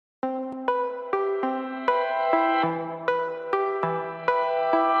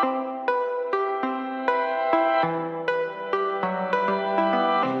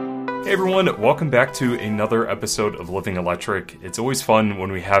Hey everyone, welcome back to another episode of Living Electric. It's always fun when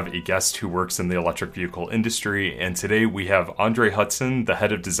we have a guest who works in the electric vehicle industry, and today we have Andre Hudson, the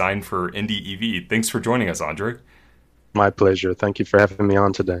head of design for Indie EV. Thanks for joining us, Andre. My pleasure. Thank you for having me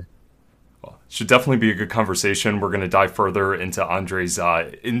on today. Well, should definitely be a good conversation. We're going to dive further into Andre's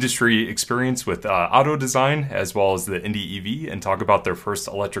industry experience with auto design as well as the Indie EV and talk about their first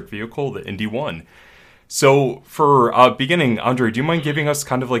electric vehicle, the Indie One. So for beginning, Andre, do you mind giving us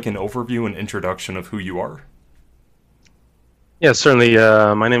kind of like an overview and introduction of who you are? Yeah, certainly.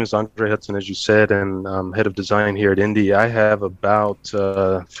 My name is Andre Hudson, as you said, and I'm head of design here at Indie. I have about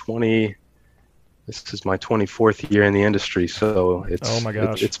 20. This is my 24th year in the industry, so Oh my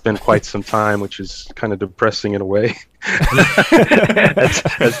gosh. it's been quite some time, which is kind of depressing in a way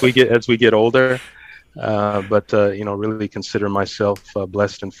as we get older. But really consider myself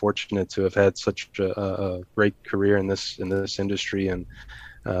blessed and fortunate to have had such a great career in this industry, and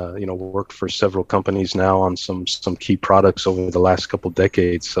worked for several companies now on some key products over the last couple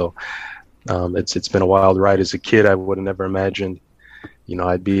decades. So it's been a wild ride. As a kid, I would have never imagined,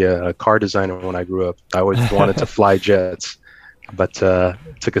 I'd be a car designer when I grew up. I always wanted to fly jets, but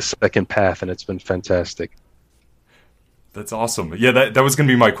took a second path, and it's been fantastic. That's awesome. Yeah, that was going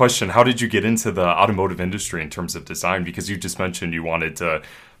to be my question. How did you get into the automotive industry in terms of design? Because you just mentioned you wanted to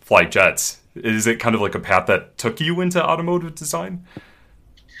fly jets. Is it kind of like a path that took you into automotive design?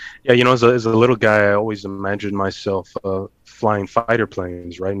 Yeah, as a little guy, I always imagined myself flying fighter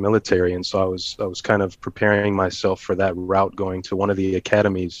planes, right, military, and so I was kind of preparing myself for that route, going to one of the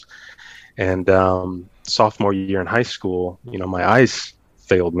academies. And sophomore year in high school, my eyes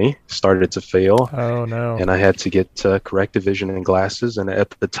failed me, started to fail. Oh no. And I had to get corrective vision and glasses. And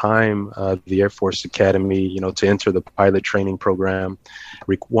at the time, the Air Force Academy, to enter the pilot training program,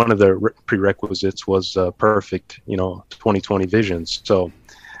 one of the prerequisites was perfect, 20/20 vision. So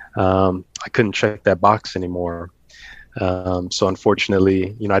I couldn't check that box anymore. So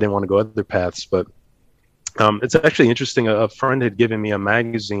unfortunately, I didn't want to go other paths. But it's actually interesting. A friend had given me a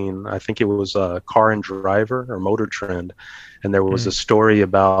magazine. I think it was Car and Driver or Motor Trend. And there was a story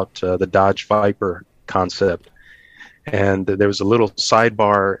about the Dodge Viper concept. And there was a little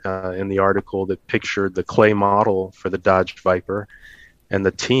sidebar in the article that pictured the clay model for the Dodge Viper and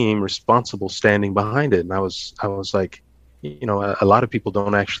the team responsible standing behind it. And I was like, a lot of people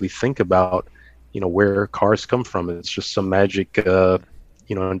don't actually think about, where cars come from. It's just some magic,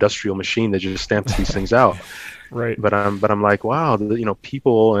 industrial machine that just stamps these things out. Right. But I'm like, wow,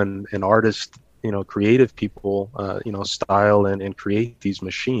 people and artists, creative people, style and create these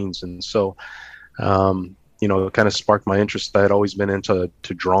machines. And so, it kind of sparked my interest. I had always been into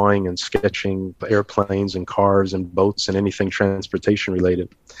drawing and sketching airplanes and cars and boats and anything transportation related.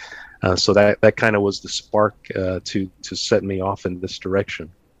 So that kind of was the spark to set me off in this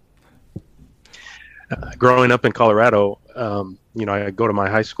direction. Growing up in Colorado, I go to my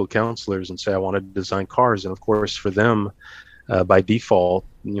high school counselors and say I want to design cars. And of course, for them, by default,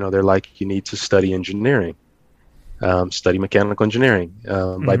 they're like, you need to study engineering, study mechanical engineering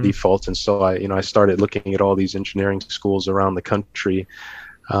by default. And so I started looking at all these engineering schools around the country.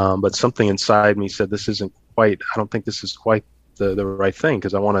 But something inside me said, I don't think this is quite the right thing,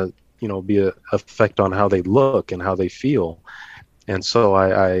 because I want to, be an effect on how they look and how they feel. And so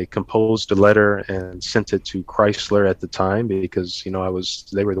I composed a letter and sent it to Chrysler at the time, because,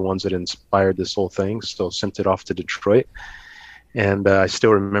 they were the ones that inspired this whole thing. So sent it off to Detroit. And I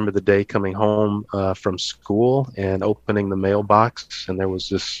still remember the day coming home from school and opening the mailbox, and there was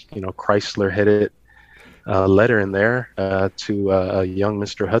this, Chrysler-headed letter in there to a young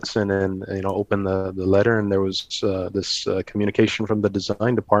Mr. Hudson, and opened the letter, and there was this communication from the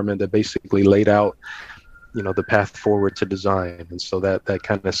design department that basically laid out, the path forward to design. And so that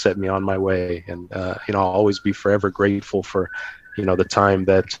kind of set me on my way. And I'll always be forever grateful for the time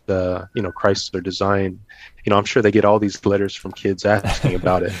that Chrysler Design. I'm sure they get all these letters from kids asking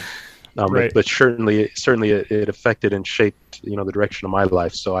about it. Right. But certainly it affected and shaped the direction of my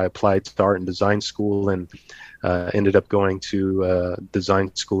life. So I applied to art and design school, and ended up going to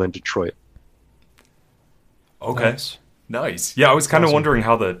design school in Detroit. Okay. Nice. Yeah, I was kind of wondering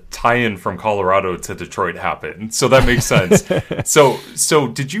how the tie-in from Colorado to Detroit happened. So that makes sense. So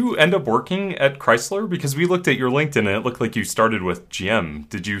did you end up working at Chrysler? Because we looked at your LinkedIn and it looked like you started with GM.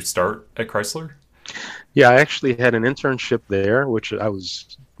 Did you start at Chrysler? Yeah, I actually had an internship there, which I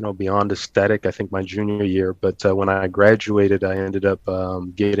was, beyond ecstatic, I think my junior year. But when I graduated, I ended up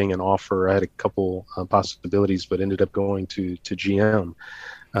getting an offer. I had a couple possibilities, but ended up going to GM.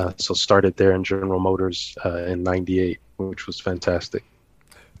 So started there in General Motors in '98, which was fantastic.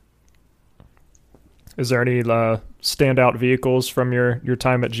 Is there any standout vehicles from your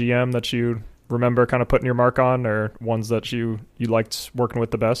time at GM that you remember kind of putting your mark on, or ones that you liked working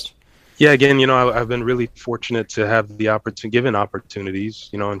with the best? Yeah, again, I've been really fortunate to have the given opportunities,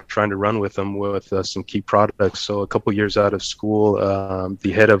 and trying to run with them with some key products. So a couple years out of school,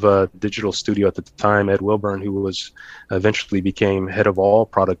 the head of a digital studio at the time, Ed Wilburn, who was eventually became head of all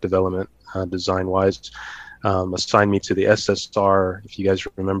product development, design-wise, assigned me to the SSR. If you guys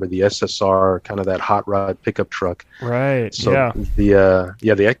remember the SSR, kind of that hot rod pickup truck. Right. So yeah.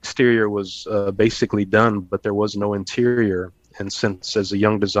 The exterior was basically done, but there was no interior. And since as a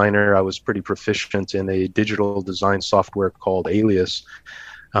young designer, I was pretty proficient in a digital design software called Alias,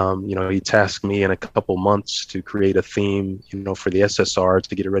 he tasked me in a couple months to create a theme, for the SSR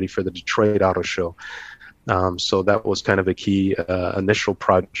to get it ready for the Detroit Auto Show. So that was kind of a key initial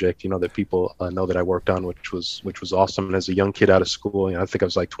project, that people know that I worked on, which was awesome. And as a young kid out of school, I think I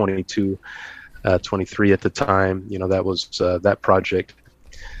was like 22, 23 at the time. That was that project.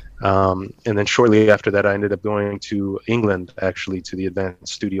 And then shortly after that, I ended up going to England, actually, to the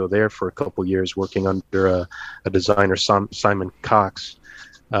Advanced Studio there for a couple years, working under a designer, Simon Cox,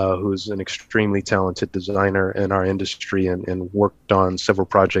 who's an extremely talented designer in our industry, and worked on several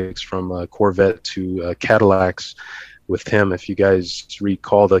projects from Corvette to Cadillacs with him. If you guys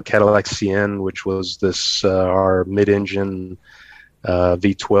recall the Cadillac CN, which was this our mid-engine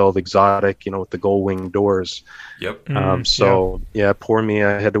V12 exotic, with the gold wing doors. Yep. Poor me.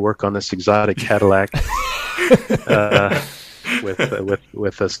 I had to work on this exotic Cadillac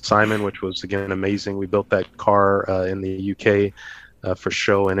with Simon, which was again amazing. We built that car in the UK for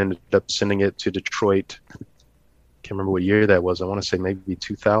show, and ended up sending it to Detroit. Can't remember what year that was. I want to say maybe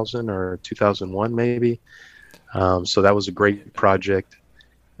 2000 or 2001, maybe. So that was a great project.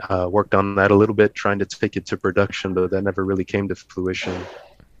 Worked on that a little bit, trying to take it to production, but that never really came to fruition.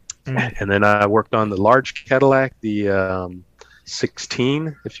 And then I worked on the large Cadillac, the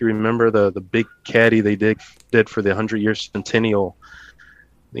 16, if you remember, the big caddy they did for the 100-year centennial.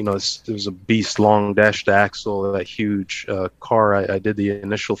 It was a beast, long dashed axle, that huge car. I did the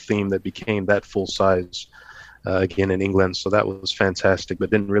initial theme that became that full size again in England. So that was fantastic,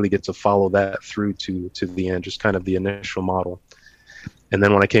 but didn't really get to follow that through to the end, just kind of the initial model. And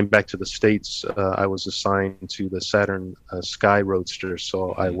then when I came back to the States, I was assigned to the Saturn Sky Roadster.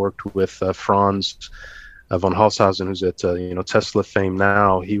 So I worked with Franz von Holzhausen, who's at Tesla fame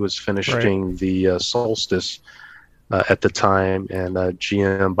now. He was finishing the Solstice at the time, and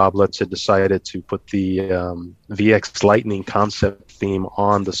GM Bob Lutz had decided to put the VX Lightning concept theme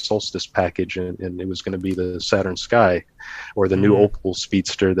on the Solstice package, and it was going to be the Saturn Sky, or the new Opel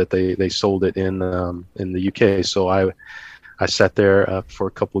Speedster that they sold it in the UK. So I sat there for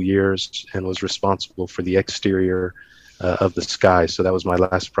a couple years and was responsible for the exterior of the Sky. So that was my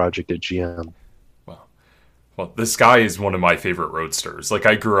last project at GM. Wow. Well, the Sky is one of my favorite roadsters. Like,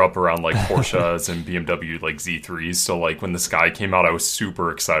 I grew up around like Porsches and BMW like Z3s. So like when the Sky came out, I was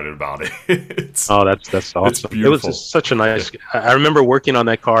super excited about it. That's awesome. It's beautiful. It was just such a nice. I remember working on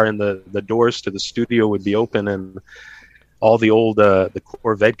that car, and the doors to the studio would be open, and all the old the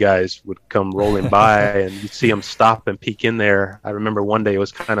Corvette guys would come rolling by, and you'd see them stop and peek in there. I remember one day it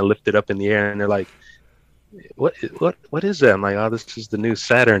was kind of lifted up in the air, and they're like, "What is that?" I'm like, "Oh, this is the new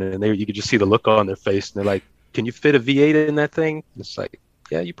Saturn." And you could just see the look on their face, and they're like, "Can you fit a V8 in that thing?" And it's like,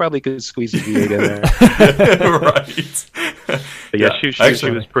 "Yeah, you probably could squeeze a V8 in there." Right. But yeah, she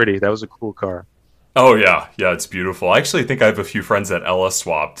was pretty. That was a cool car. Oh yeah, it's beautiful. I actually think I have a few friends that LS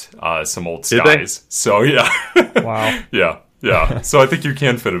swapped some old Did Skies. they? So yeah. Wow. Yeah. So I think you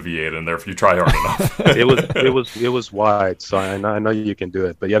can fit a V8 in there if you try hard enough. it was wide, so I know you can do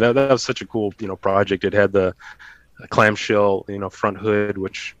it. But yeah, that was such a cool project. It had the clamshell front hood,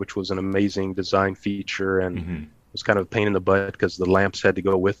 which was an amazing design feature, and it was kind of a pain in the butt because the lamps had to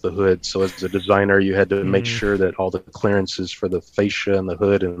go with the hood. So as a designer, you had to make sure that all the clearances for the fascia and the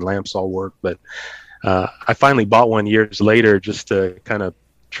hood and lamps all worked. But I finally bought one years later just to kind of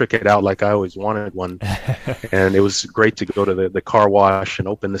trick it out like I always wanted one. And it was great to go to the car wash and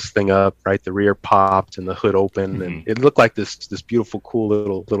open this thing up, right? The rear popped and the hood opened, and it looked like this beautiful, cool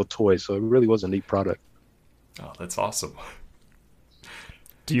little toy. So it really was a neat product. Oh, that's awesome.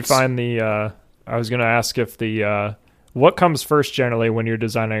 Do you find I was going to ask if what comes first generally when you're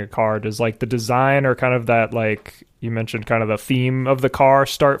designing a car? Does like the design or kind of that like you mentioned kind of the theme of the car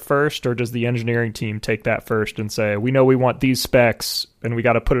start first, or does the engineering team take that first and say, we know we want these specs and we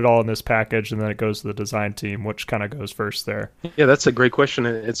got to put it all in this package, and then it goes to the design team? Which kind of goes first there? Yeah, that's a great question.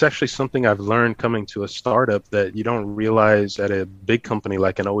 It's actually something I've learned coming to a startup, that you don't realize at a big company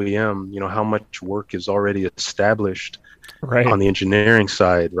like an OEM, how much work is already established on the engineering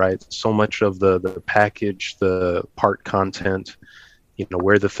side, right? So much of the package, the part content,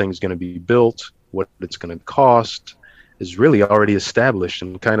 where the thing's going to be built, what it's going to cost, is really already established,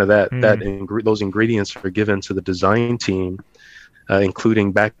 and kind of those ingredients are given to the design team,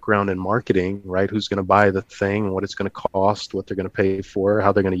 including background and marketing, right? Who's going to buy the thing, what it's going to cost, what they're going to pay for,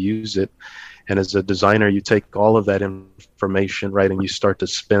 how they're going to use it. And as a designer, you take all of that information, right, and you start to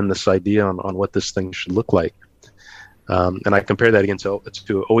spin this idea on what this thing should look like. And I compare that again to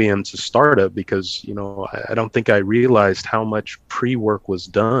OEM to startup, because I don't think I realized how much pre-work was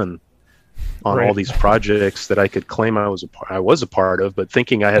done on all these projects that I could claim I was a part of, but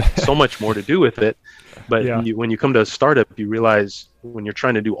thinking I had so much more to do with it. But when you come to a startup, you realize when you're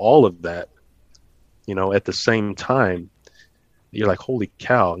trying to do all of that, at the same time, you're like, holy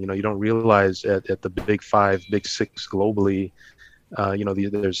cow! You don't realize at the big 5, big 6 globally,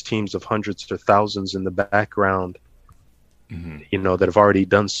 there's teams of hundreds or thousands in the background. That have already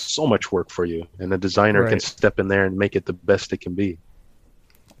done so much work for you, and the designer can step in there and make it the best it can be.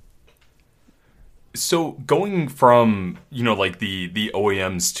 So going from, like the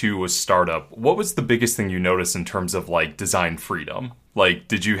OEMs to a startup, what was the biggest thing you noticed in terms of like design freedom? Like,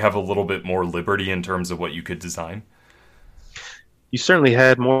 did you have a little bit more liberty in terms of what you could design? You certainly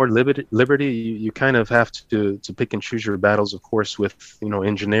had more liberty. You kind of have to pick and choose your battles, of course, with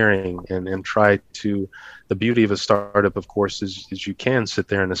engineering, and try to. The beauty of a startup, of course, is you can sit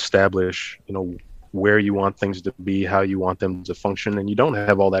there and establish where you want things to be, how you want them to function, and you don't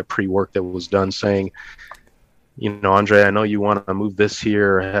have all that pre-work that was done saying, Andre, I know you want to move this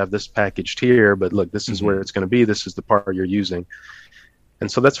here or have this packaged here, but look, this is where it's going to be. This is the part you're using.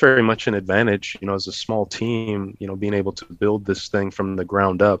 And so that's very much an advantage, as a small team, being able to build this thing from the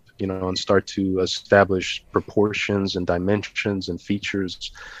ground up, and start to establish proportions and dimensions and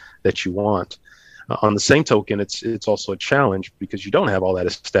features that you want. On the same token, it's also a challenge because you don't have all that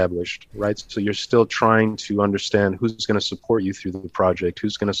established, right? So you're still trying to understand who's going to support you through the project,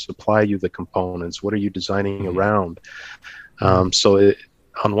 who's going to supply you the components, what are you designing around. On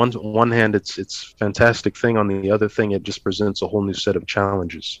one hand, it's a fantastic thing. On the other thing, it just presents a whole new set of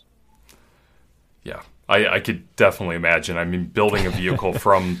challenges. Yeah, I could definitely imagine. I mean, building a vehicle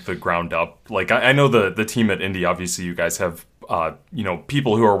from the ground up. Like, I know the team at Indy, obviously you guys have,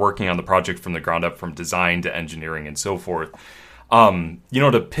 people who are working on the project from the ground up, from design to engineering and so forth.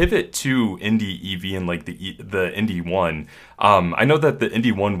 To pivot to Indy EV and like the Indy One, I know that the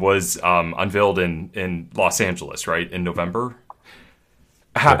Indy One was unveiled in Los Angeles, right, in November.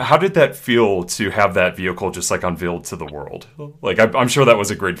 How did that feel to have that vehicle just like unveiled to the world? Like, I'm sure that was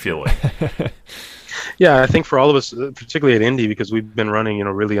a great feeling. Yeah, I think for all of us, particularly at Indy, because we've been running,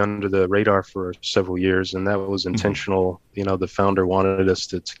 really under the radar for several years, and that was intentional. The founder wanted us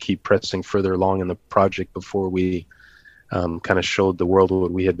to keep pressing further along in the project before we kind of showed the world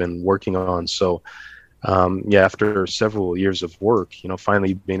what we had been working on. So, after several years of work,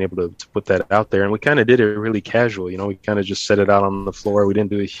 finally being able to put that out there, and we kind of did it really casual. We kind of just set it out on the floor. We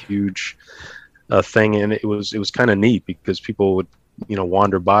didn't do a huge thing, and it was kind of neat because people would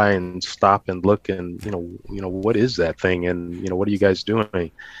wander by and stop and look and what is that thing, and what are you guys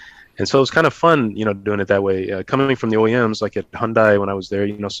doing? And so it was kind of fun doing it that way. Coming from the OEMs, like at Hyundai when I was there,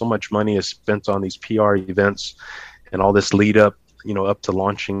 so much money is spent on these PR events and all this lead up up to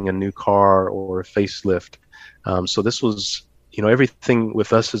launching a new car or a facelift. So this was everything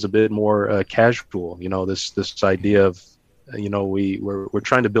with us is a bit more casual. This idea of we're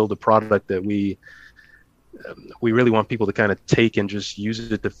trying to build a product that we really want people to kind of take and just use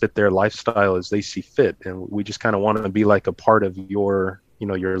it to fit their lifestyle as they see fit, and we just kind of want to be like a part of your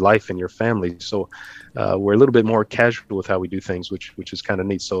your life and your family. So we're a little bit more casual with how we do things, which is kind of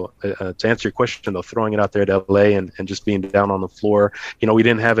neat. So to answer your question though, throwing it out there at LA and just being down on the floor, we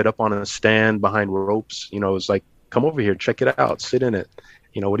didn't have it up on a stand behind ropes. It was like, come over here, check it out, sit in it.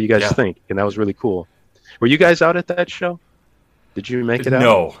 What do you guys think? And that was really cool. Were you guys out at that show? Did you make it out?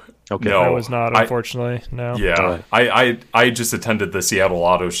 No. Okay. No, I was not, unfortunately. No. Yeah. Right. I just attended the Seattle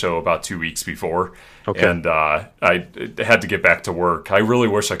Auto Show about 2 weeks before. Okay. And I had to get back to work. I really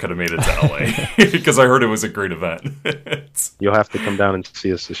wish I could have made it to LA because I heard it was a great event. You'll have to come down and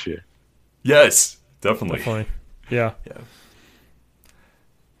see us this year. Yes, definitely. Yeah.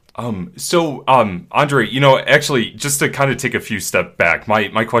 Andre, actually, just to kind of take a few step back,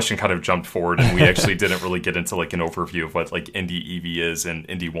 my question kind of jumped forward, and we actually didn't really get into like an overview of what like Indy EV is and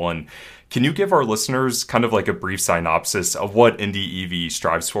Indy One. Can you give our listeners kind of like a brief synopsis of what Indy EV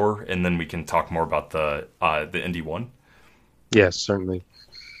strives for, and then we can talk more about the Indy One? Yes, certainly.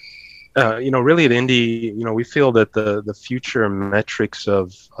 Really at Indy, we feel that the future metrics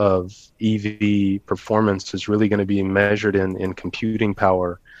of EV performance is really going to be measured in computing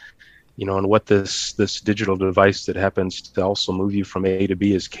power, and what this digital device that happens to also move you from A to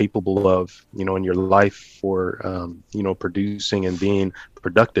B is capable of, in your life for, producing and being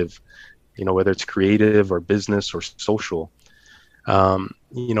productive, whether it's creative or business or social.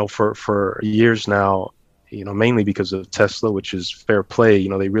 For years now, mainly because of Tesla, which is fair play,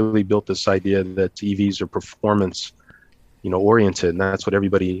 they really built this idea that EVs are performance, oriented. And that's what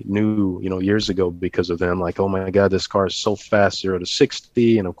everybody knew, years ago because of them. Like, oh my God, this car is so fast, 0 to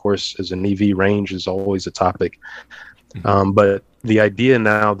 60. And of course, as an EV, range is always a topic. But the idea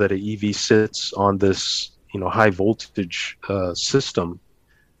now that an EV sits on this, high voltage system,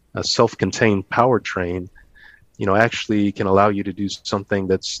 a self-contained powertrain, actually can allow you to do something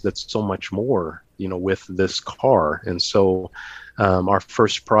that's so much more, with this car. And so our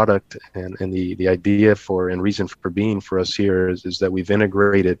first product and the idea for and reason for being for us here is that we've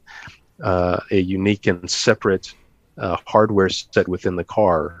integrated a unique and separate hardware set within the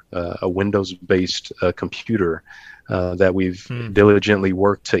car, a Windows-based computer that we've diligently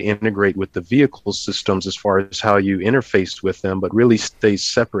worked to integrate with the vehicle systems as far as how you interface with them, but really stay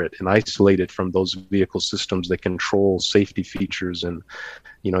separate and isolated from those vehicle systems that control safety features and,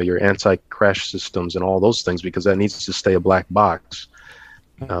 your anti-crash systems and all those things, because that needs to stay a black box.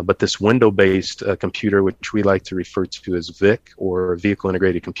 But this window-based computer, which we like to refer to as VIC, or Vehicle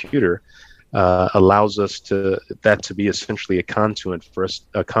Integrated Computer, allows us to be essentially a conduit for us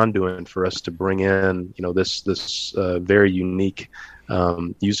to bring in, this very unique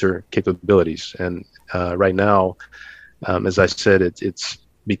user capabilities. And right now, as I said, it's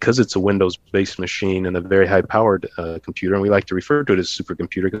because it's a Windows-based machine and a very high-powered computer, and we like to refer to it as a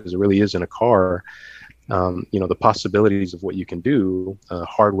supercomputer because it really is in a car. The possibilities of what you can do,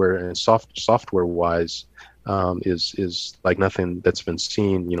 hardware and software-wise, is like nothing that's been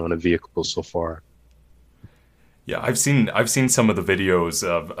seen, in a vehicle so far. Yeah, I've seen some of the videos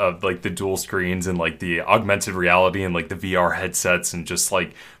of like the dual screens and like the augmented reality and like the VR headsets, and just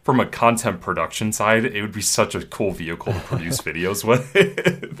like from a content production side, it would be such a cool vehicle to produce videos with.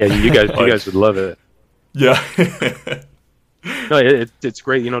 Yeah, you guys would love it. Yeah. No, it's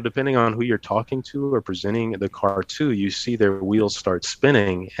great. Depending on who you're talking to or presenting the car to, you see their wheels start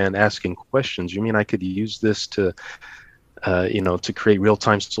spinning and asking questions. You mean I could use this to, to create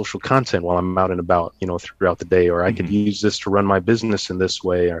real-time social content while I'm out and about, throughout the day, or I could use this to run my business in this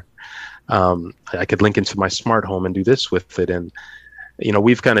way, or I could link into my smart home and do this with it. And,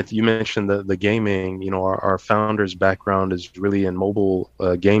 we've you mentioned the gaming, our founder's background is really in mobile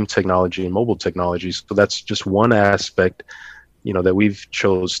game technology and mobile technology. So that's just one aspect, that we've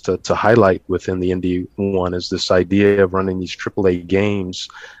chose to highlight within the Indy One, is this idea of running these AAA games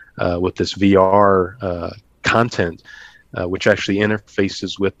with this VR content, which actually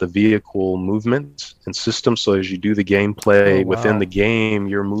interfaces with the vehicle movement and system. So as you do the gameplay within the game,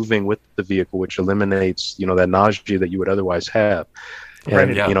 you're moving with the vehicle, which eliminates, that nausea that you would otherwise have.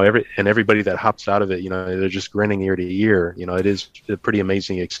 And, right, yeah. Everybody that hops out of it, they're just grinning ear to ear. It is a pretty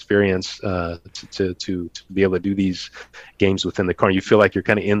amazing experience to be able to do these games within the car. You feel like you're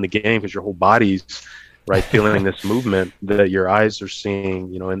kind of in the game because your whole body's feeling this movement that your eyes are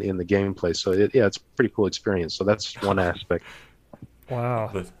seeing, in the gameplay. So it's a pretty cool experience. So that's one aspect.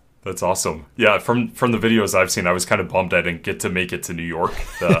 Wow. That's awesome. Yeah, from the videos I've seen, I was kind of bummed I didn't get to make it to New York,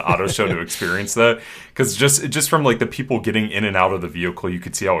 the auto show, to experience that, because just from like the people getting in and out of the vehicle, you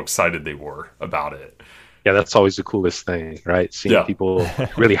could see how excited they were about it. Yeah, that's always the coolest thing, right? Seeing people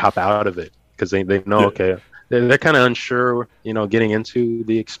really hop out of it because they know, okay, they're kind of unsure, getting into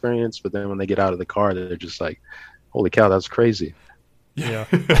the experience, but then when they get out of the car, they're just like, holy cow, that's crazy. Yeah.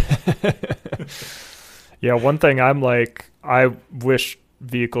 Yeah, one thing I'm like, I wish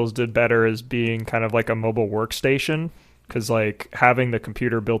vehicles did better is being kind of like a mobile workstation, because like having the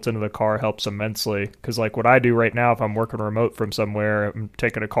computer built into the car helps immensely. Because like what I do right now, if I'm working remote from somewhere, I'm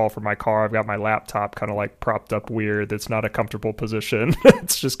taking a call from my car, I've got my laptop kind of like propped up weird. It's not a comfortable position.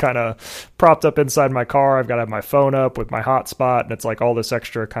 It's just kind of propped up inside my car. I've got to have my phone up with my hotspot, and it's like all this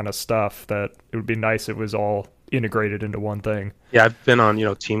extra kind of stuff that it would be nice if it was all integrated into one thing. Yeah, I've been on,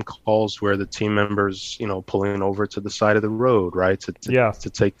 team calls where the team members, pulling over to the side of the road, right, to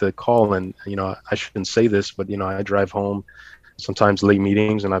take the call. And, I shouldn't say this, but, I drive home sometimes late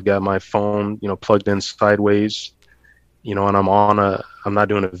meetings, and I've got my phone, plugged in sideways, and I'm not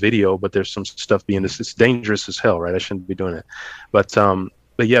doing a video, but there's some stuff it's dangerous as hell, right? I shouldn't be doing it. But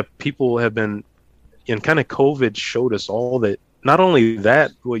yeah, people have been, and kind of COVID showed us all that, not only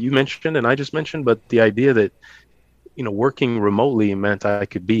that, what you mentioned and I just mentioned, but the idea that, working remotely meant I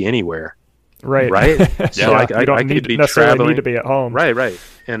could be anywhere. Right. So I don't necessarily need to be at home. Right.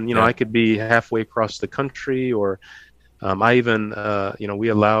 And, I could be halfway across the country, or I even, we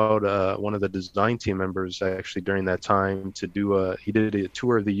allowed one of the design team members actually during that time to he did a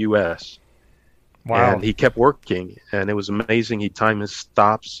tour of the U.S. Wow. And he kept working, and it was amazing. He timed his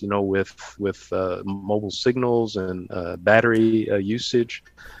stops, with mobile signals and battery usage.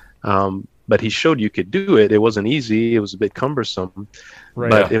 But he showed you could do it. It wasn't easy. It was a bit cumbersome, right.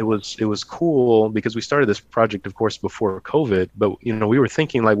 But it was cool because we started this project, of course, before COVID. But we were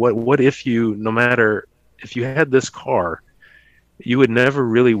thinking, like, what if no matter if you had this car, you would never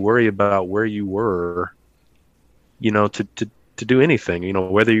really worry about where you were, to do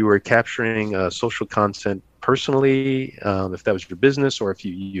anything. Whether you were capturing social content personally, if that was your business, or if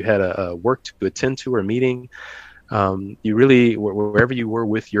you had a work to attend to or a meeting. You really, wherever you were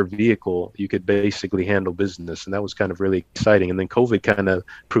with your vehicle, you could basically handle business. And that was kind of really exciting. And then COVID kind of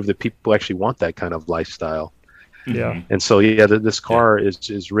proved that people actually want that kind of lifestyle. Yeah. And so, this car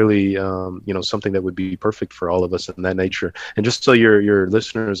is really, something that would be perfect for all of us in that nature. And just so your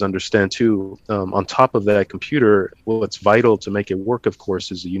listeners understand too, on top of that computer, what's vital to make it work, of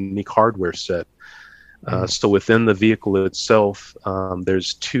course, is a unique hardware set. So within the vehicle itself,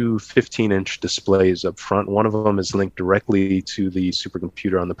 there's two 15-inch displays up front. One of them is linked directly to the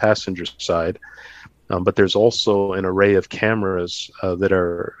supercomputer on the passenger side. But there's also an array of cameras that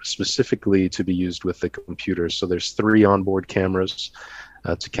are specifically to be used with the computer. So there's 3 onboard cameras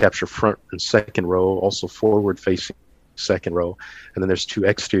to capture front and second row, also forward-facing second row. And then there's 2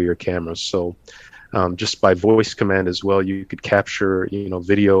 exterior cameras. So just by voice command as well, you could capture,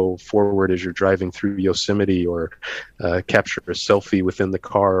 video forward as you're driving through Yosemite, or capture a selfie within the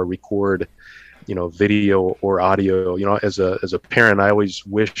car, or record, video or audio. As a parent, I always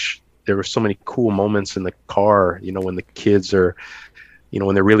wish there were so many cool moments in the car, when the kids are,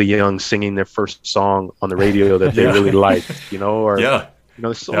 when they're really young, singing their first song on the radio that they really liked, or,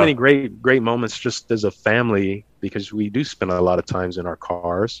 there's so many great moments just as a family, because we do spend a lot of times in our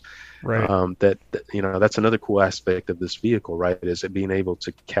cars. Right. That's another cool aspect of this vehicle, right? Is it being able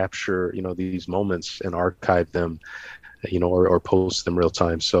to capture, these moments and archive them, or post them real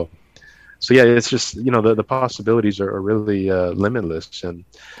time. So yeah, it's just, the possibilities are really limitless. And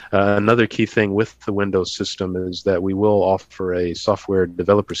another key thing with the Windows system is that we will offer a software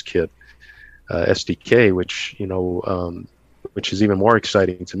developers kit, SDK, which is even more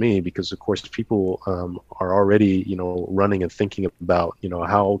exciting to me, because of course people are already running and thinking about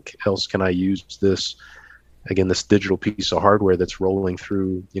how else can I use this digital piece of hardware that's rolling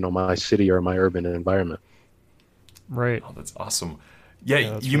through my city or my urban environment. Right. Oh, that's awesome.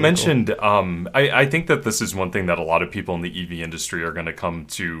 Yeah, you mentioned cool. I think that this is one thing that a lot of people in the EV industry are going to come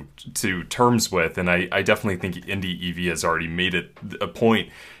to terms with, and I definitely think Indy EV has already made it a point.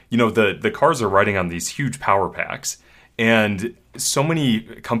 The cars are riding on these huge power packs. And so many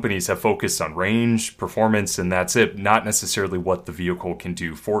companies have focused on range, performance, and that's it, not necessarily what the vehicle can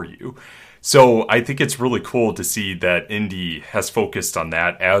do for you. So I think it's really cool to see that Indy has focused on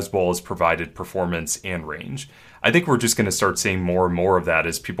that, as well as provided performance and range. I think we're just going to start seeing more and more of that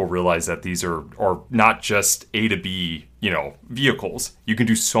as people realize that these are not just A to B, vehicles. You can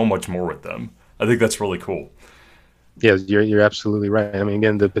do so much more with them. I think that's really cool. Yeah, you're absolutely right. I mean,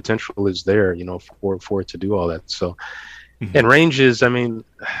 again, the potential is there, for it to do all that. So, and range is, range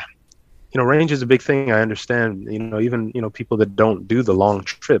is a big thing. I understand, even, people that don't do the long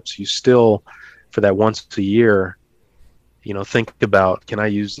trips, you still, for that once a year, think about, can I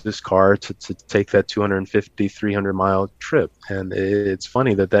use this car to take that 250, 300 mile trip? And it's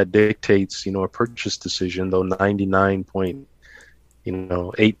funny that dictates, a purchase decision, though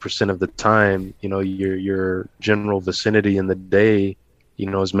 99.8% of the time, your general vicinity in the day,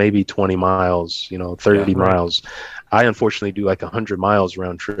 is maybe 20 miles, 30 miles. I unfortunately do like 100 miles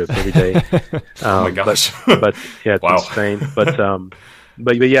round trip every day. Oh my gosh. but yeah, it's wow. insane.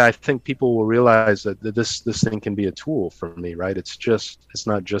 But yeah, I think people will realize that this thing can be a tool for me, right? It's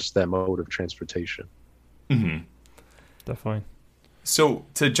not just that mode of transportation. Mm-hmm. Definitely. So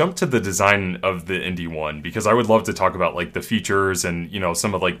to jump to the design of the Indy One, because I would love to talk about like the features and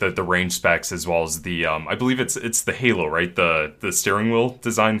some of like the range specs as well as the I believe it's the Halo, right? The steering wheel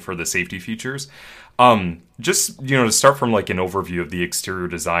design for the safety features. Just to start from like an overview of the exterior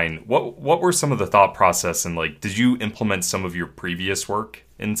design, what were some of the thought process, and like did you implement some of your previous work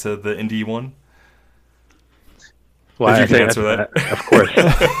into the Indy One? Well, if you can answer that. Of course.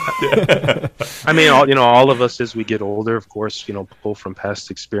 I mean, all of us as we get older, of course, pull from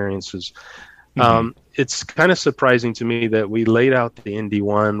past experiences. It's kind of surprising to me that we laid out the Indy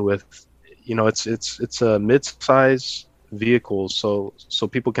One with, it's a mid-size vehicle, so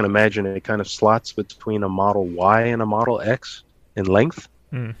people can imagine it kind of slots between a Model Y and a Model X in length.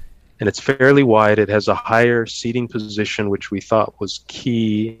 And it's fairly wide. It has a higher seating position, which we thought was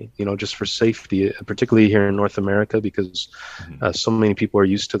key, just for safety, particularly here in North America, because so many people are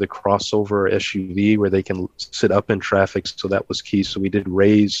used to the crossover SUV where they can sit up in traffic. So that was key. So we did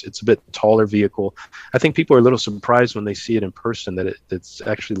raise. It's a bit taller vehicle. I think people are a little surprised when they see it in person that it's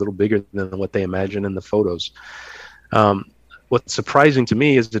actually a little bigger than what they imagine in the photos. What's surprising to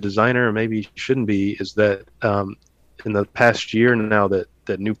me as a designer, or maybe shouldn't be, is that in the past year now that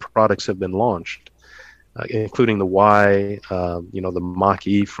new products have been launched, including the Y, the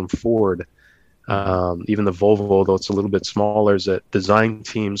Mach-E from Ford, even the Volvo, though it's a little bit smaller, is that design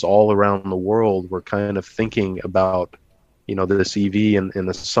teams all around the world were kind of thinking about, this EV in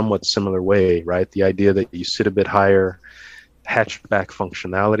a somewhat similar way, right? The idea that you sit a bit higher, hatchback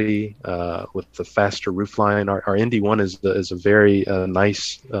functionality with the faster roofline. Our Indy One is a very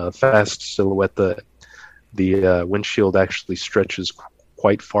nice, fast silhouette. The windshield actually stretches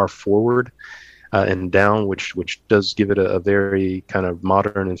quite far forward and down, which does give it a very kind of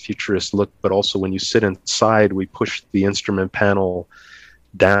modern and futurist look. But also when you sit inside, we push the instrument panel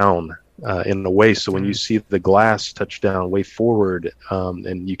down in a way. So when you see the glass touch down way forward,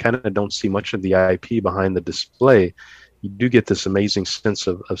 and you kind of don't see much of the IP behind the display, you do get this amazing sense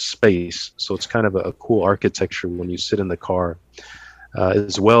of space. So it's kind of a cool architecture when you sit in the car.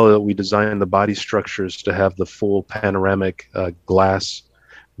 As well, we designed the body structures to have the full panoramic glass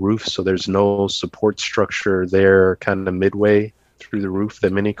roof, so there's no support structure there kind of midway through the roof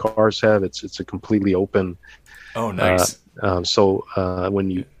that many cars have. It's a completely open. Oh, nice. So when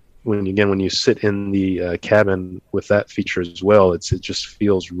you sit in the cabin with that feature as well, it just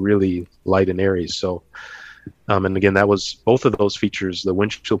feels really light and airy. So and again, that was both of those features, the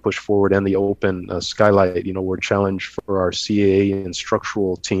windshield push forward and the open skylight, were challenged for our CAA and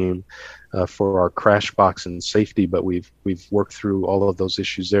structural team for our crash box and safety, but we've worked through all of those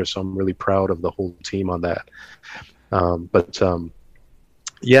issues there. So I'm really proud of the whole team on that.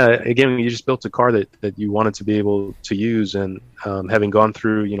 Yeah, again, you just built a car that you wanted to be able to use, and having gone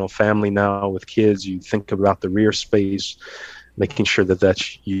through, family now with kids, you think about the rear space, making sure that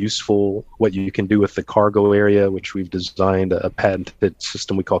that's useful, what you can do with the cargo area, which we've designed a patented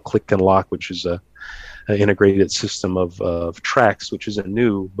system we call Click and Lock, which is an integrated system of tracks, which isn't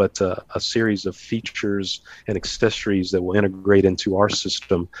new, but a series of features and accessories that will integrate into our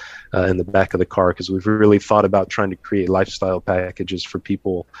system in the back of the car, because we've really thought about trying to create lifestyle packages for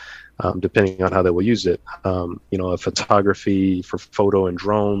people depending on how they will use it. A photography for photo and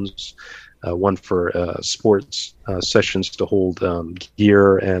drones, one for sports sessions to hold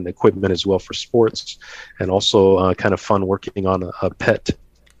gear and equipment as well for sports, and also kind of fun working on a pet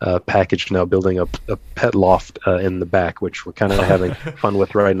package now, building a pet loft in the back, which we're kind of having fun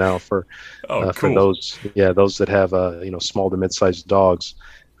with right now for those that have small to mid-sized dogs,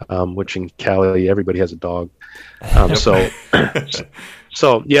 which in Cali everybody has a dog.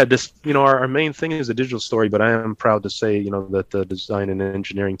 So yeah, this our main thing is a digital story, but I am proud to say that the design and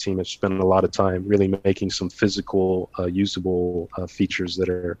engineering team has spent a lot of time really making some physical, usable features that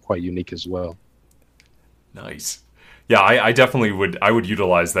are quite unique as well. Nice. Yeah, I definitely would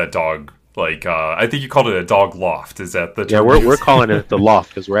utilize that dog. Like I think you called it a dog loft. Is that the term? Yeah, we're calling it the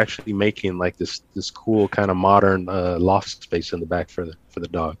loft because we're actually making like this cool kind of modern loft space in the back for the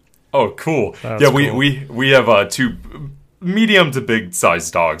dog. Oh, cool. That's yeah, cool. we have two medium to big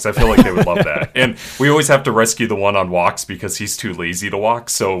sized dogs. I feel like they would love that. And we always have to rescue the one on walks because he's too lazy to walk.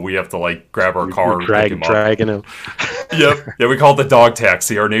 So we have to like grab our car and pick him up. Dragging him. Yep. Yeah, we call it the dog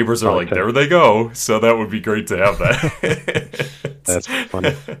taxi. Our neighbors are like, Okay. there they go. So that would be great to have that. That's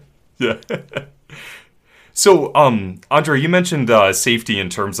funny. Yeah. So, Andre, you mentioned safety in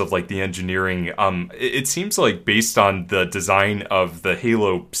terms of like the engineering. It seems like based on the design of the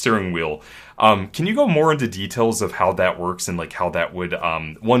Halo steering wheel, can you go more into details of how that works and like how that would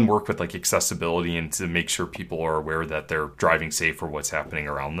one work with like accessibility and to make sure people are aware that they're driving safe for what's happening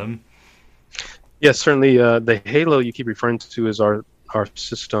around them? Yes, certainly. The Halo you keep referring to is our our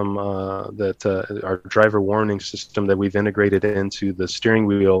system our driver warning system that we've integrated into the steering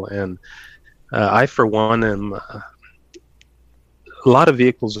wheel. And I, for one, am a lot of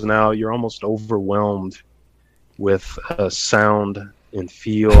vehicles now, you're almost overwhelmed with sound and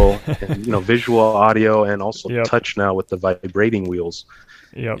feel and visual, audio, and also touch now with the vibrating wheels.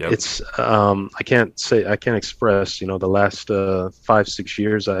 It's I can't express the last 5-6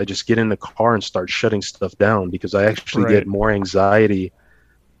 years I just get in the car and start shutting stuff down because I actually get more anxiety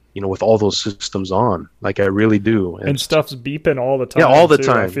with all those systems on, like I really do. And stuff's beeping all the time. Yeah, all the too,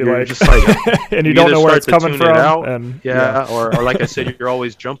 time. I feel you're like. just like, and you don't know where it's coming from. Or like I said, you're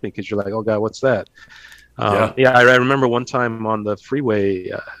always jumping because you're like, oh God, what's that? I remember one time on the freeway,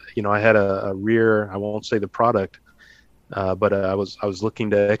 I had a rear, I won't say the product, but I was looking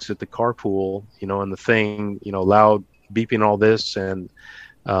to exit the carpool, and the thing, loud beeping, all this, and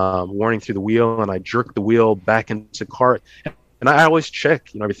warning through the wheel, and I jerked the wheel back into the car. And I always check,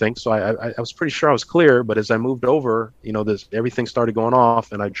 everything. So I was pretty sure I was clear, but as I moved over, everything started going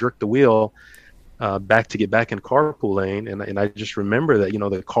off, and I jerked the wheel back to get back in carpool lane, and I just remember that,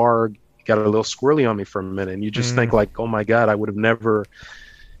 the car got a little squirrely on me for a minute, and you just think like, oh my God, I would have never,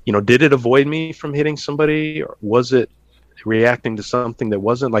 did it avoid me from hitting somebody, or was it reacting to something that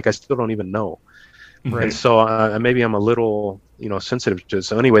wasn't? Like, I still don't even know. Right. And so maybe I'm a little, sensitive to it.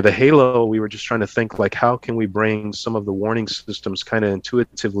 So anyway, the Halo, we were just trying to think like, how can we bring some of the warning systems kind of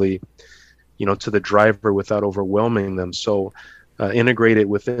intuitively, to the driver without overwhelming them. So integrate it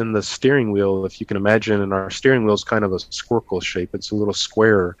within the steering wheel. If you can imagine, and our steering wheel is kind of a squircle shape. It's a little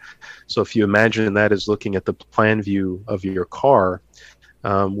square. So if you imagine that as looking at the plan view of your car,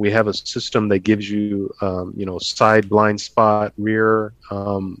 we have a system that gives you, side blind spot, rear,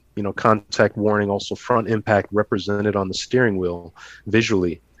 contact warning, also front impact represented on the steering wheel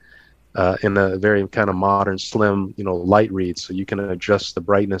visually in a very kind of modern, slim, light read. So you can adjust the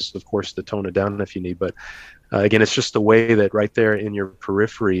brightness, of course, to tone it down if you need. But again, it's just the way that right there in your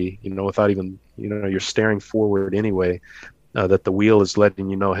periphery, without even, you're staring forward anyway, that the wheel is letting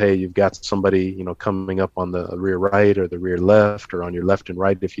you know, hey, you've got somebody, coming up on the rear right or the rear left, or on your left and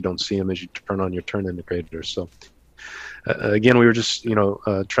right if you don't see them as you turn on your turn indicator. So again, we were just,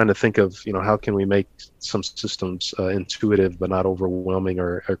 trying to think of, how can we make some systems intuitive but not overwhelming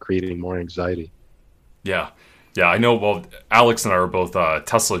or creating more anxiety. Yeah, I know. Well, Alex and I are both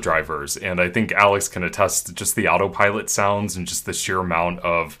Tesla drivers, and I think Alex can attest to just the autopilot sounds and just the sheer amount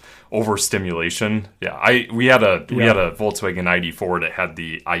of overstimulation. Yeah, we had a Volkswagen ID4 that had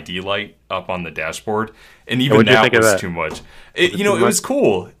the ID light up on the dashboard, and even that was too much. It was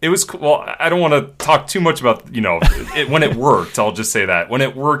cool. It was cool. Well, I don't want to talk too much about when it worked. I'll just say that when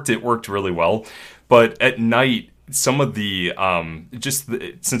it worked really well. But at night, some of the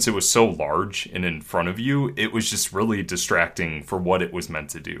since it was so large and in front of you, it was just really distracting for what it was meant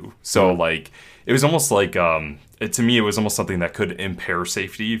to do. So like, it was almost like to me, it was almost something that could impair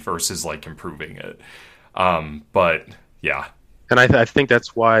safety versus like improving it. But yeah. And I think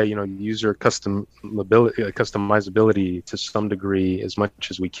that's why, user customizability to some degree, as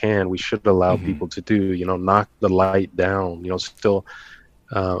much as we can, we should allow people to do, knock the light down, still.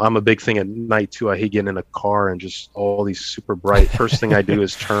 I'm a big thing at night too. I hate getting in a car and just all these super bright. First thing I do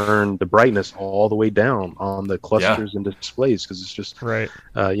is turn the brightness all the way down on the clusters and displays, because it's just right.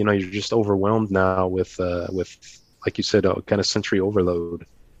 You're just overwhelmed now with like you said, kind of sensory overload.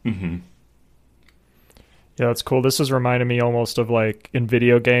 Mm-hmm. Yeah, that's cool. This is reminding me almost of like in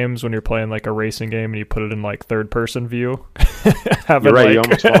video games when you're playing like a racing game and you put it in like third person view. You're right. You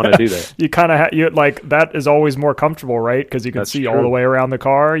almost want to do that. You kind of like that is always more comfortable, right? Because you can see all the way around the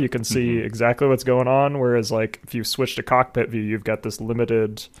car. You can see exactly what's going on. Whereas like if you switch to cockpit view, you've got this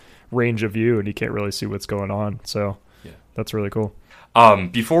limited range of view and you can't really see what's going on. So that's really cool.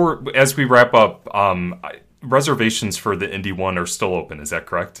 As we wrap up, reservations for the Indy 1 are still open. Is that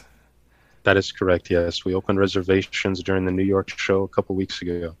correct? That is correct, yes. We opened reservations during the New York show a couple weeks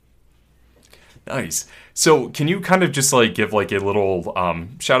ago. Nice. So can you kind of just like give like a little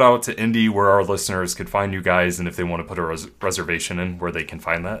shout out to Indy where our listeners could find you guys, and if they want to put a reservation in, where they can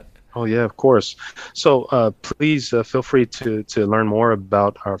find that? Oh, yeah, of course. So please feel free to learn more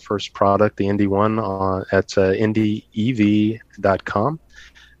about our first product, the Indy 1, at indyev.com.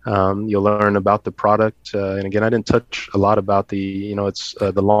 You'll learn about the product, and again, I didn't touch a lot about the, it's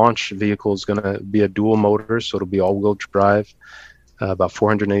the launch vehicle is going to be a dual motor, so it'll be all-wheel drive, about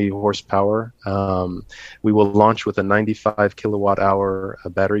 480 horsepower. We will launch with a 95 kilowatt-hour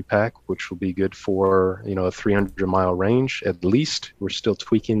battery pack, which will be good for a 300-mile range at least. We're still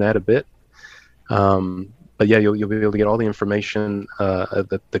tweaking that a bit. but yeah, you'll be able to get all the information,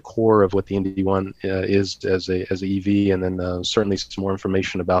 the core of what the Indy One is as a EV, and then certainly some more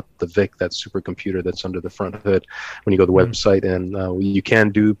information about the VIC, that supercomputer that's under the front hood, when you go to the website. And you can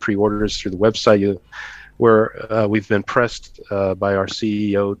do pre-orders through the website. We've been pressed by our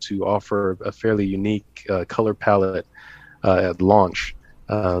CEO to offer a fairly unique color palette at launch.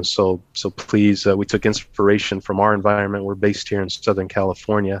 So please, we took inspiration from our environment. We're based here in Southern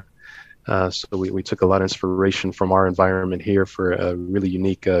California. So we took a lot of inspiration from our environment here for a really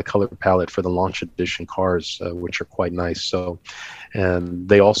unique color palette for the launch edition cars, which are quite nice. So, and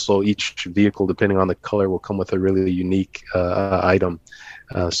they also, each vehicle, depending on the color, will come with a really unique item,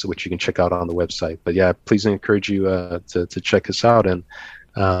 so which you can check out on the website. But yeah, please encourage you to check us out. And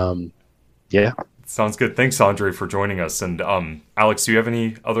yeah. Sounds good. Thanks, Andre, for joining us. And Alex, do you have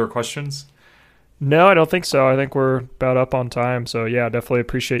any other questions? No, I don't think so. I think we're about up on time. So yeah, definitely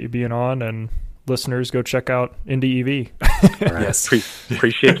appreciate you being on, and listeners, go check out Indy EV. All right. Yes.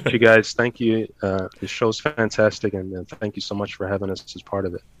 Appreciate you guys. Thank you. The show's fantastic, and thank you so much for having us as part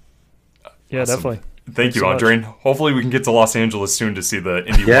of it. Yeah, awesome. Definitely. Thank you, Andre. And hopefully we can get to Los Angeles soon to see the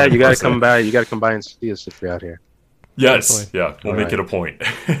Indy. Yeah, you got to come by. You got to come by and see us if you're out here. Yes. Definitely. Yeah, we'll make it a point.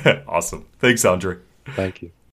 Awesome. Thanks, Andre. Thank you.